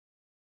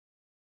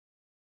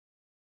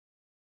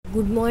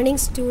Good morning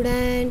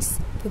students.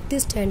 5th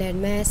standard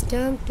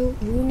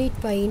Maths-Term2-Unit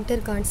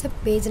 5.Interconcept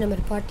page number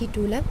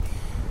 42 la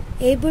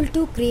able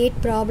to create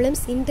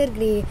problems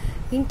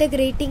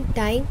integrating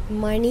time,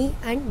 money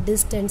and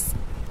distance.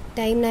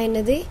 Time na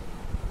enadhu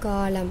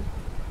காலம்,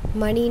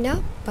 மணினா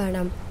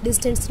பணம்,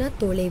 டிஸ்டன்ஸ்னா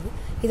தொலைவு.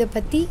 இதை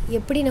பற்றி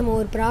எப்படி நம்ம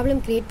ஒரு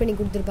ப்ராப்ளம் க்ரியேட் பண்ணி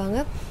கொடுத்துருப்பாங்க,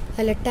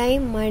 அதில்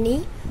டைம், மணி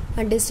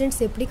அண்ட் டிஸ்டன்ஸ்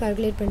எப்படி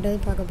கால்குலேட் பண்ணுறது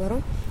பார்க்க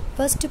போகிறோம்.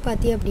 ஃபஸ்ட்டு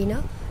பார்த்தி அப்படின்னா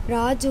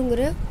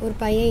ராஜுங்கிற ஒரு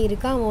பையன்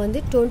இருக்கான். அவன் வந்து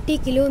 20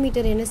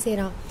 கிலோமீட்டர் என்ன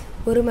செய்கிறான்,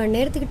 ஒரு மணி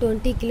நேரத்துக்கு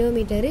 20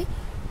 கிலோமீட்டரு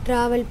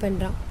ட்ராவல்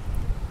பண்ணுறான்.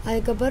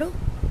 அதுக்கப்புறம்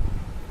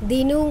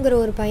தினுங்கிற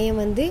ஒரு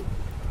பையன் வந்து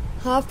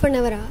 ½ அன்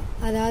ஹவர்,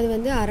 அதாவது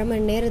வந்து அரை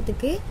மணி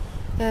நேரத்துக்கு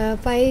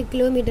 5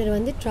 கிலோமீட்டர்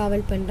வந்து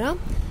ட்ராவல் பண்ணுறான்.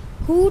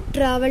 ஹூ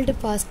ட்ராவல்டு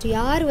ஃபாஸ்ட்,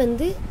 யார்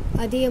வந்து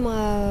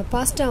அதிகமாக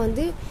ஃபாஸ்ட்டாக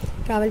வந்து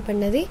ட்ராவல்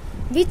பண்ணது.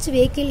 விச்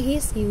வெஹிக்கிள்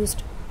ஹீஸ்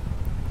யூஸ்ட்,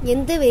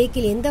 எந்த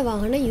வெஹிக்கிள் எந்த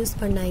வாகனம் யூஸ்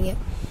பண்ணாங்க.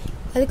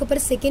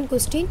 அதுக்கப்புறம் செகண்ட்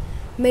கொஸ்டின்,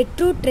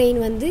 மெட்ரோ ட்ரெயின்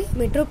வந்து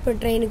மெட்ரோ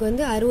ட்ரெயினுக்கு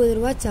வந்து 60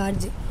 ரூபா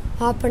சார்ஜ்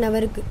 ½ அன்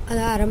ஹவருக்கு,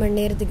 அதாவது அரை மணி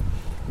நேரத்துக்கு.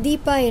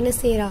 தீபா என்ன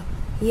செய்கிறா,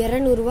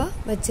 200 ரூபா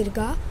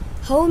வச்சுருக்கா.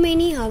 How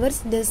many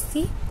hours does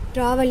C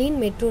travel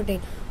in metro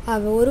train,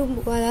 அவள்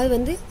அதாவது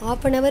வந்து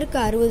 ½ அன் ஹவருக்கு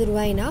 60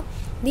 ரூபாய்னா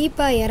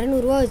தீபா 200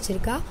 ரூபா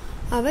வச்சுருக்கா.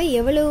 அவள்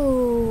எவ்வளோ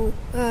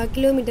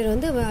கிலோமீட்டர்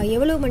வந்து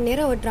எவ்வளோ மணி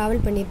நேரம் அவள்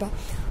ட்ராவல் பண்ணியிருப்பாள்.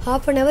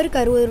 ½ அன் ஹவருக்கு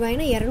 60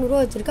 ரூபாய்னா 200 ரூபா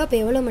வச்சுருக்கா. அப்போ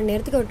எவ்வளோ மணி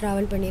நேரத்துக்கு அவள்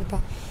ட்ராவல்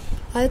பண்ணியிருப்பாள்.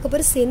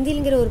 அதுக்கப்புறம்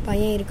செந்தில்ங்கிற ஒரு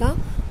பையன் இருக்கான்.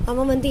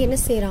 அவன் வந்து என்ன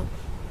செய்கிறான்,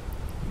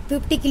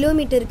 50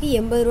 கிலோமீட்டருக்கு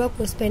 80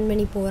 ரூபா ஸ்பெண்ட்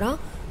பண்ணி போகிறான்.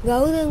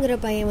 கௌதங்கிற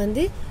பையன்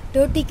வந்து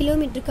 30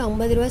 கிலோமீட்டருக்கு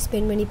 50 ரூபா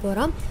ஸ்பெண்ட் பண்ணி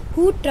போகிறான்.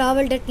 Who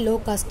travelled at low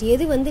cost,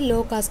 எது வந்து லோ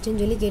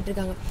காஸ்ட்டுன்னு சொல்லி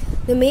கேட்டிருக்காங்க.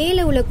 இந்த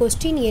மேலே உள்ள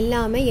கொஸ்டின்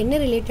எல்லாமே என்ன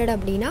ரிலேட்டட்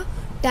அப்படின்னா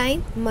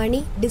டைம்,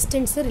 மணி,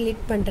 டிஸ்டன்ஸை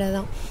ரிலேட் பண்ணுறது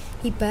தான்.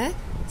 இப்போ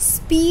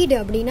ஸ்பீடு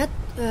அப்படின்னா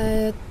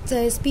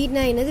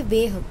ஸ்பீட்னா என்னது,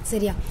 வேகம்,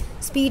 சரியா.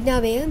 ஸ்பீட்னா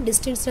வேகம்,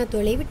 டிஸ்டன்ஸ்னா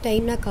தொலைவு,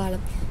 டைம்னா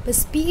காலம். இப்போ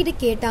ஸ்பீடு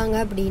கேட்டாங்க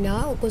அப்படின்னா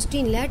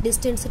கொஸ்டினில்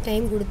டிஸ்டன்ஸு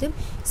டைம் கொடுத்து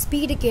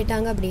ஸ்பீடு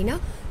கேட்டாங்க அப்படின்னா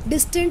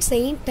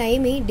டிஸ்டன்ஸையும்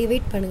டைமையும்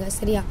டிவைட் பண்ணுங்கள்,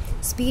 சரியா.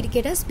 ஸ்பீடு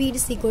கேட்டால் speed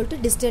is equal to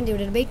distance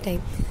divided by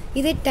time.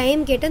 இதே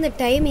டைம் கேட்டால் அந்த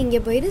டைம்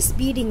இங்கே போயிடும்,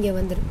 ஸ்பீடு இங்கே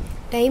வந்துடும்.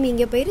 டைம்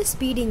இங்கே போயிடும்,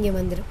 ஸ்பீடு இங்கே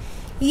வந்துடும்.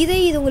 இது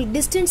உங்களுக்கு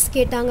டிஸ்டன்ஸ்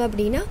கேட்டாங்க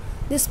அப்படின்னா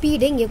இந்த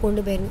ஸ்பீடை இங்கே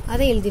கொண்டு போயிருங்க,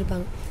 அதை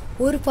எழுதியிருப்பாங்க.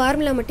 ஒரு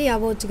ஃபார்முலா மட்டும்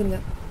ஞாபகம் வச்சுக்கோங்க.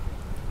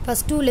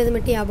 ஃபஸ்ட் டூவில் இது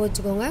மட்டும் ஞாபகம்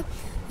வச்சுக்கோங்க.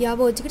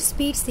 ஞாபகம் வச்சுக்கிட்டு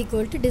speeds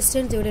equal to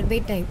distance divided by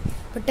time.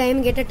 இப்போ டைம்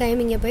கேட்டால் டைம்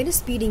இங்கே போயிடும்,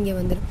 ஸ்பீடு இங்கே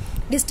வந்துடும்.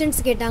 டிஸ்டன்ஸ்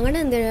கேட்டாங்கன்னா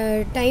இந்த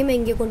டைமை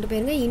இங்கே கொண்டு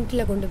போயிருங்க,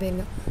 இன்ட்டில் கொண்டு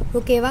போயிருங்க.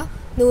 ஓகேவா,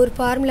 இந்த ஒரு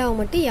ஃபார்முலாவை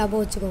மட்டும்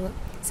ஞாபகம் வச்சுக்கோங்க,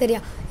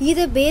 சரியா.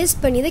 இதை பேஸ்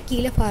பண்ணி தான்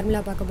கீழே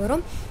ஃபார்முலா பார்க்க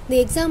போகிறோம். இந்த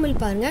எக்ஸாம்பிள்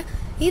பாருங்கள்.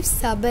 If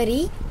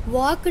Sabari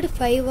walked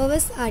 5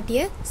 hours at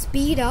a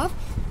speed of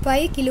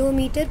 5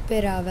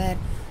 km/h,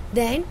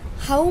 then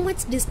how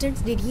much distance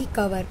did he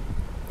cover?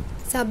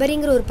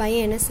 சபரிங்கிற ஒரு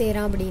பையன் என்ன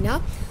செய்கிறான் அப்படின்னா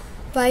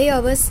 5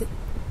 hours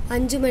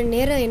 5 மணி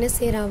நேரம் என்ன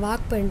செய்கிறான்,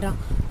 வாக் பண்ணுறான்.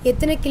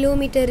 எத்தனை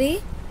கிலோமீட்டரு,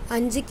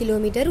 5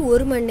 கிலோமீட்டர்.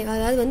 ஒரு மணி,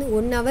 அதாவது வந்து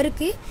 1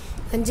 ஹவருக்கு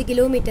 5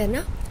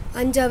 கிலோமீட்டர்னால்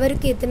 5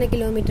 ஹவருக்கு எத்தனை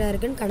கிலோமீட்டராக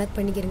இருக்குன்னு கணக்கு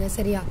பண்ணிக்கிறங்க,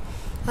 சரியா.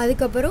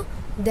 அதுக்கப்புறம்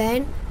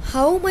then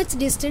how much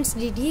distance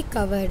did he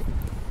covered,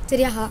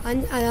 சரியா.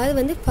 அதாவது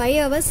வந்து 5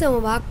 hours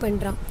அவன் வாக்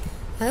பண்ணுறான்,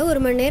 அதாவது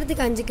ஒரு மணி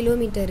நேரத்துக்கு 5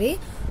 கிலோமீட்டரு.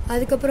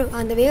 அதுக்கப்புறம்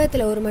அந்த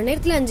வேகத்தில் ஒரு மணி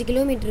நேரத்தில் 5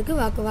 கிலோமீட்டருக்கு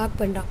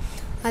வாக் பண்ணுறான்.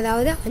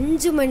 அதாவது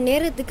 5 மணி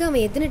நேரத்துக்கு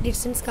அவன் எத்தனை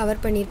டிஸ்டன்ஸ் கவர்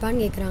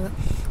பண்ணியிருப்பான்னு கேட்குறாங்க.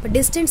 இப்போ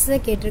டிஸ்டன்ஸ்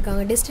தான்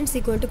கேட்டிருக்காங்க. டிஸ்டன்ஸ்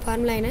ஈக்குவல் டு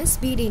ஃபார்முலா என்ன,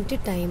 ஸ்பீடு இன்ட்டு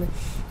டைமு.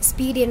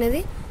 ஸ்பீடு என்னது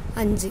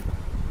 5,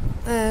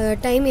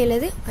 டைம்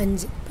என்னது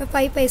 5. இப்போ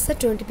 5 5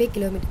 25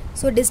 kilometre.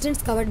 So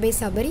distance covert by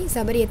Sabari.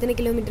 Sabari எத்தனை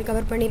கிலோமீட்டர்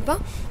கவர்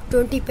பண்ணியிருப்பான்,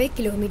 25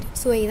 கிலோமீட்டர்.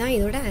 ஸோ இதுதான்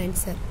இதோட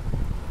ஆன்சர்.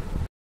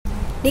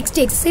 நெக்ஸ்ட்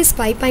எக்ஸசைஸ்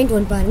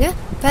 5.1 பாருங்கள்.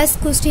 First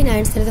question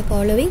answer the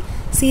following.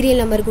 Serial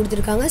number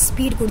கொடுத்துருக்காங்க,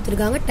 ஸ்பீட்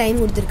கொடுத்துருக்காங்க, டைம்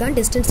கொடுத்துருக்காங்க,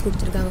 டிஸ்டன்ஸ்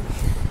கொடுத்துருக்காங்க.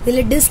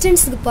 இதில்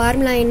டிஸ்டன்ஸுக்கு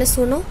ஃபார்முலா என்ன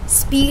சொன்னோம்,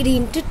 ஸ்பீடு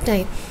இன்ட்டு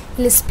டைம்.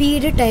 இல்லை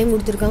ஸ்பீடு டைம்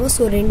கொடுத்துருக்காங்க.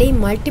 ஸோ ரெண்டையும்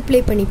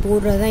மல்டிப்ளை பண்ணி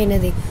போடுறது தான்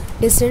என்னது,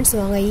 டிஸ்டன்ஸ்.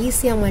 வாங்க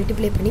ஈஸியாக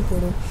மல்டிப்ளை பண்ணி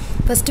போடுவோம்.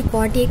 ஃபஸ்ட்டு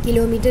 48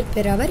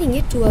 km/h,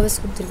 இங்கே 2 hours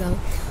கொடுத்துருக்காங்க.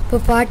 இப்போ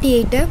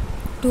 48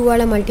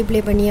 2ஆல்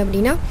மல்டிப்ளை பண்ணி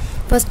அப்படின்னா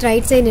ஃபஸ்ட்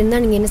ரைட் சைடு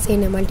இருந்தால் நீங்கள் என்ன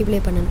செய்யணும்,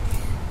 மல்டிப்ளை பண்ணணும்.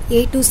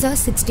 8 2s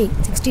 16,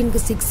 16க்கு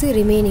 6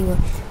 ரிமைனிங்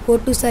 1,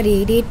 4 2s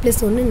 8, 8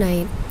 + 1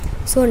 9.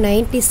 ஸோ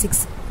 96.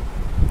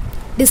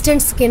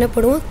 டிஸ்டன்ஸுக்கு என்ன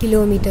போடுவோம்,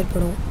 கிலோமீட்டர்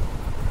போடுவோம்.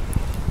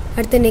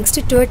 அடுத்த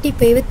நெக்ஸ்ட்டு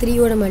 25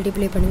 3ஓட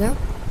மல்டிப்ளை பண்ணுங்கள்.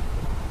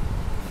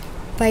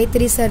 5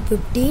 3s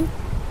 15,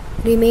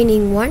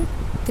 ரிமைனிங் 1,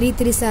 3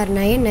 3s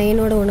 9,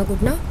 9ஓட 1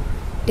 கூட்டினா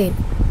 10.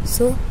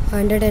 So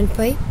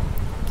 105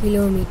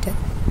 kilometre.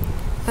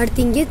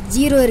 அடுத்து இங்கே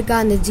 0 இருக்கா,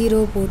 அந்த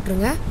 0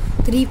 போட்டுருங்க.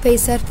 3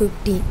 5s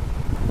 15,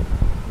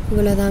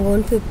 இவ்வளோ தாங்க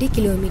 150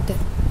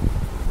 கிலோமீட்டர்.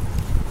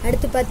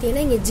 அடுத்து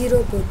பார்த்தீங்கன்னா இங்கே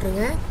 0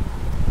 போட்டுருங்க.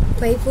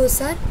 5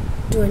 4s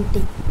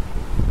 20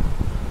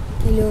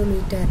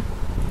 கிலோமீட்டர்.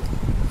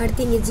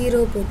 அடுத்து இங்கே 0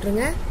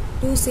 போட்டுருங்க.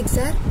 2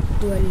 6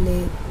 12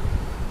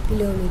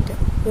 கிலோமீட்டர்.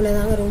 இவ்வளோ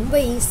தாங்க, ரொம்ப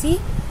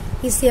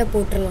ஈஸியாக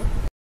போட்டுடலாம்.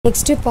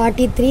 Next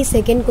 43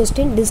 second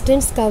question.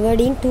 Distance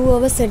covered in 2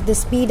 hours at the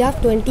speed of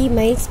 20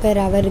 miles per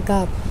hour இருக்கா.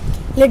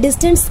 இல்லை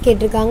டிஸ்டன்ஸ்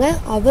கேட்டிருக்காங்க,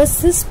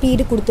 ஹவர்ஸு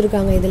ஸ்பீடு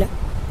கொடுத்துருக்காங்க. இதில்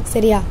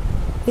சரியா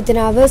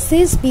within hours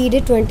speed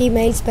 20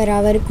 miles per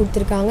hour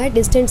கொடுத்துருக்காங்க.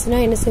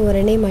 டிஸ்டன்ஸ்னால் என்ன செய்வோம்,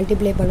 ரெண்டையும்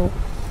மல்டிப்ளை பண்ணுவோம்.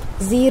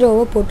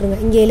 0வை போட்டுருங்க.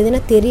 இங்கே எழுதுனா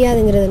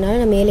தெரியாதுங்கிறதுனால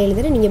நான் மேலே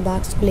எழுதுகிறேன், நீங்கள்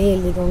பாக்ஸ்குள்ளேயே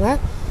எழுதிக்கோங்க.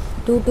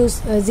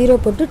 0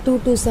 போட்டு 2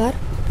 2s are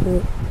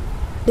 4.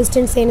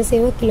 டிஸ்டன்ஸ் என்ன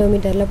செய்வோம்,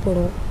 கிலோமீட்டரில்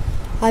போடுவோம்.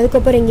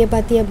 அதுக்கப்புறம் இங்கே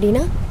பார்த்தி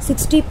அப்படின்னா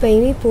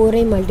 65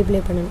 4ஐ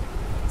மல்டிப்ளை பண்ணணும்.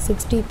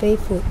 65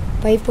 4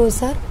 5 4s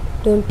are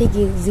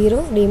 20 0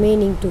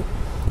 remaining 2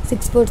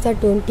 6 4s are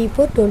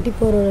 24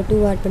 24 2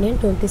 add பண்ணி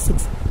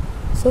 26.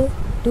 So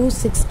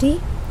 260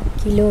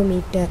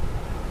 kilometre.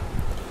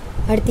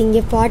 அடுத்து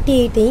இங்கே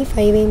 48ஐயும்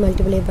 5ஐ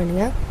மல்டிப்ளை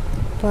பண்ணுங்கள்.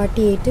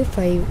 48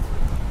 5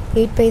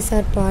 8 5s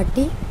are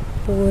 40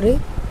 4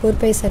 4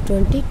 5s are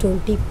 20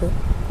 24.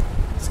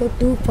 So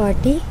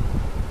 240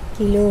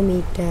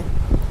 kilometre.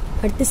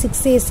 அடுத்து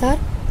 6 8s are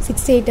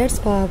 6 8 are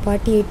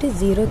 48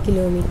 0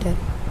 கிலோமீட்டர்.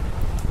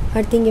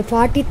 அடுத்து இங்கே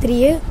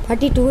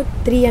 42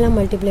 3 எல்லாம்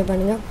மல்டிப்ளை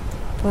பண்ணுங்கள்.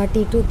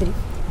 42 3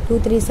 2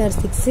 3s are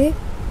 6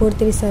 4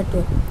 3s are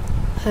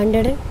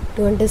 12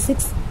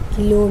 126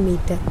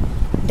 kilometre.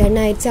 Ton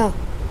ஆயிடுச்சா?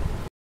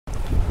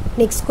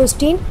 Next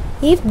question.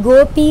 If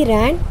Gopi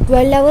ran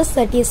 12 hours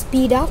at a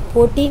speed of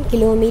 14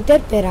 km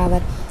per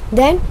hour,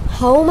 then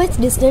how much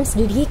distance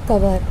did he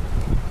cover?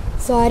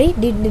 Sorry,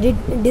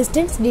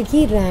 distance did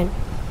he ran?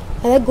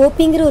 அதாவது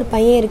கோபிங்கிற ஒரு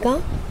பையன்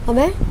இருக்கான்.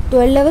 அவன்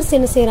 12 hours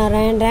என்ன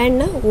செய்கிறான்,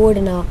 ரேன்னா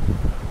ஓடுனா.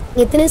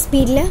 எத்தனை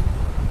ஸ்பீடில்,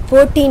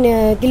 14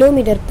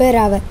 கிலோமீட்டர் பெர்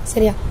ஹவர்.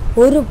 சரியா,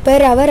 ஒரு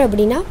பெர் ஹவர்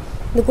அப்படின்னா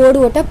இந்த கோடு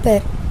ஓட்டா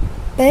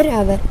பெர்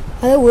ஹவர்.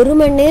 அதாவது ஒரு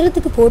மணி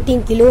நேரத்துக்கு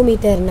 14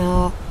 கிலோமீட்டர்னா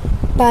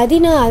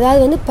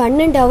அதாவது வந்து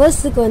 12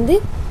 ஹவர்ஸுக்கு வந்து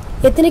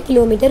எத்தனை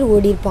கிலோமீட்டர்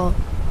ஓடிருப்பான்.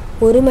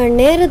 ஒரு மணி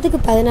நேரத்துக்கு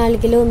 14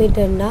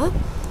 கிலோமீட்டர்னா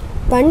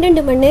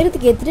 12 மணி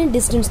நேரத்துக்கு எத்தனை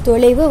டிஸ்டன்ஸ்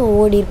தொலைவு அவன்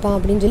ஓடிருப்பான்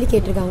அப்படின்னு சொல்லி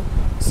கேட்டிருக்காங்க.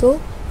 ஸோ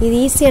இது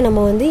ஈஸியாக நம்ம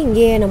வந்து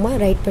இங்கேயே நம்ம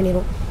ரைட்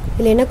பண்ணிடுவோம்.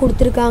 இதில் என்ன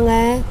கொடுத்துருக்காங்க,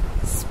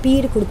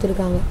 ஸ்பீடு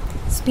கொடுத்துருக்காங்க.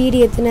 ஸ்பீடு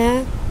எத்தனை,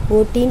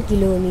 14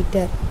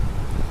 கிலோமீட்டர்.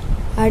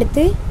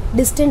 அடுத்து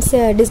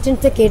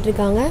டிஸ்டன்ஸை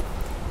கேட்டிருக்காங்க.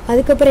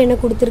 அதுக்கப்புறம் என்ன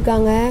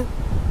கொடுத்துருக்காங்க,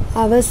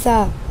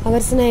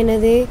 ஹவர்ஸ்னால்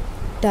என்னது,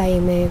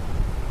 டைமு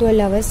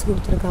 12 ஹவர்ஸ்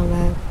கொடுத்துருக்காங்க.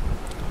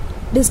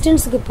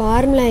 டிஸ்டன்ஸுக்கு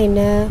ஃபார்முலா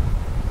என்ன,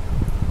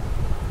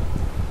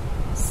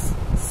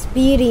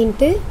 ஸ்பீடு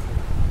இன்ட்டு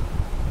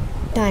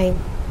டைம்.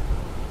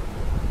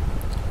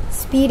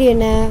 ஸ்பீடு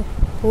என்ன,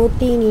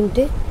 14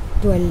 இன்ட்டு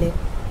 12.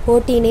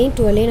 14ஐயும்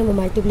 12ஐயும் நம்ம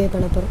மல்டிப்ளை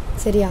பண்ண போகிறோம்.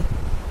 சரியா,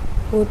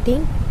 14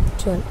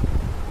 12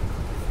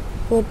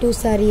 4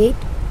 2s are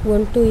 8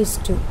 1 2 is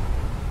 2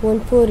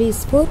 1 4 is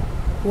 4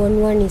 1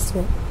 1 is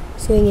 1.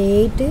 So இங்கே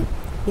 8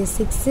 இங்கே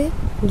 6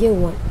 இங்கே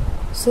 1.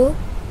 So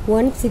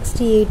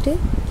 168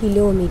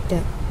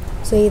 kilometre.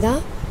 ஸோ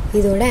இதுதான்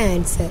இதோட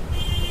answer.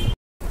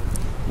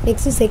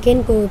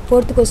 Next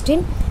fourth question.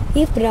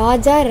 If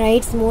Raja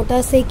rides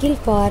motorcycle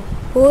for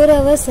 4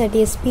 hours at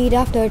a speed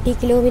of 30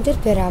 km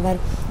per hour,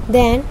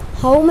 then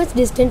how much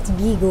distance did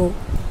he go?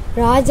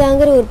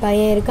 ராஜாங்கிற ஒரு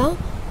பையன் இருக்கான்.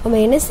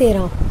 அவன் என்ன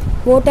செய்கிறான்,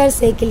 மோட்டார்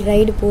சைக்கிள்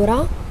ரைடு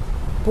போகிறான்.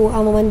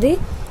 அவன் வந்து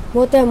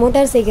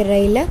மோட்டார் சைக்கிள்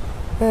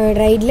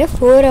ரைடில்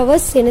 4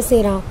 hours என்ன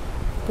செய்கிறான்,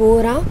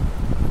 போகிறான்.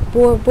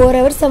 4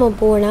 hours அவன்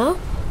போனால்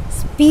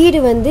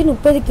ஸ்பீடு வந்து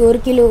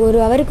 30 ஒரு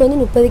ஹவருக்கு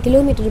வந்து 30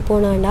 கிலோமீட்டர்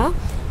போனான்டா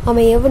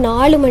அவன்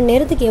 4 மணி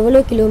நேரத்துக்கு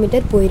எவ்வளோ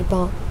கிலோமீட்டர்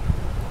போயிருப்பான்.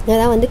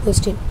 அதான் வந்து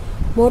கொஸ்டின்.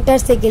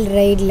 மோட்டார் சைக்கிள்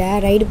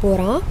ரைடு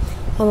போகிறான்.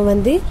 அவன்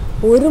வந்து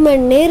ஒரு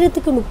மணி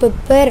நேரத்துக்கு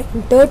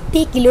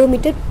 30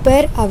 கிலோமீட்டர்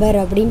பெர் ஹவர்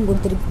அப்படின்னு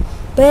கொடுத்துருக்கு.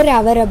 பெர்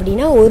ஹவர்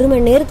அப்படின்னா ஒரு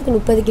மணி நேரத்துக்கு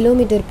 30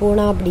 கிலோமீட்டர்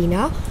போனான்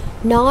அப்படின்னா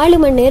 4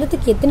 மணி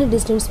நேரத்துக்கு எத்தனை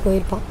டிஸ்டன்ஸ்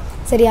போயிருப்பான்.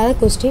 சரி, அதான்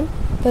கொஸ்டின்.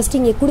 ஃபஸ்ட்டு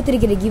இங்கே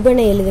கொடுத்துருக்கிற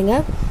கிவனை எழுதுங்க.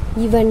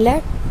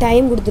 கிவனில்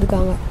டைம்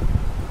கொடுத்துருக்காங்க,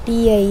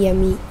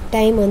 TIME.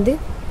 டைம் வந்து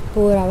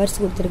 4 hours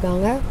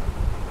கொடுத்துருக்காங்க.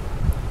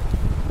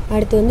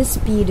 அடுத்து வந்து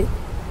ஸ்பீடு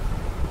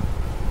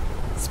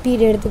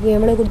எடுத்துக்கு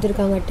எவ்வளோ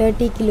கொடுத்துருக்காங்க,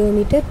 30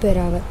 கிலோமீட்டர் பெர்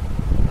ஹவர்.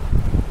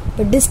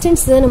 இப்போ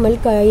டிஸ்டன்ஸ் தான்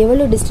நம்மளுக்கு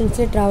எவ்வளோ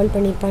டிஸ்டன்ஸில் ட்ராவல்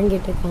பண்ணியிருப்பான்னு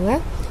கேட்டிருக்காங்க.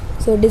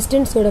 ஸோ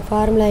டிஸ்டன்ஸோட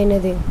ஃபார்முலா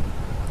என்னது,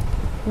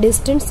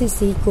 distance is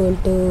equal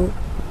to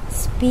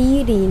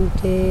speed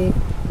into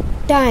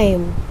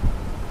time.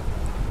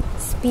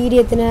 Speed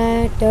எத்தனை,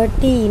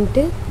 30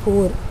 இன்ட்டு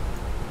 4.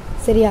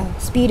 சரியா,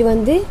 ஸ்பீடு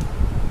வந்து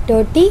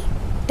 30,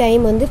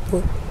 டைம் வந்து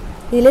 4.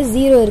 இதில்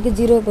 0 இருக்குது,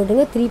 0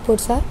 போட்டுங்க. 3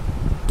 4s are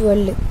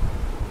 12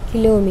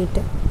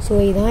 கிலோமீட்டர். ஸோ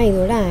இதுதான்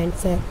இதோட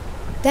ஆன்சர்.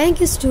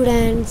 Thank you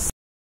students.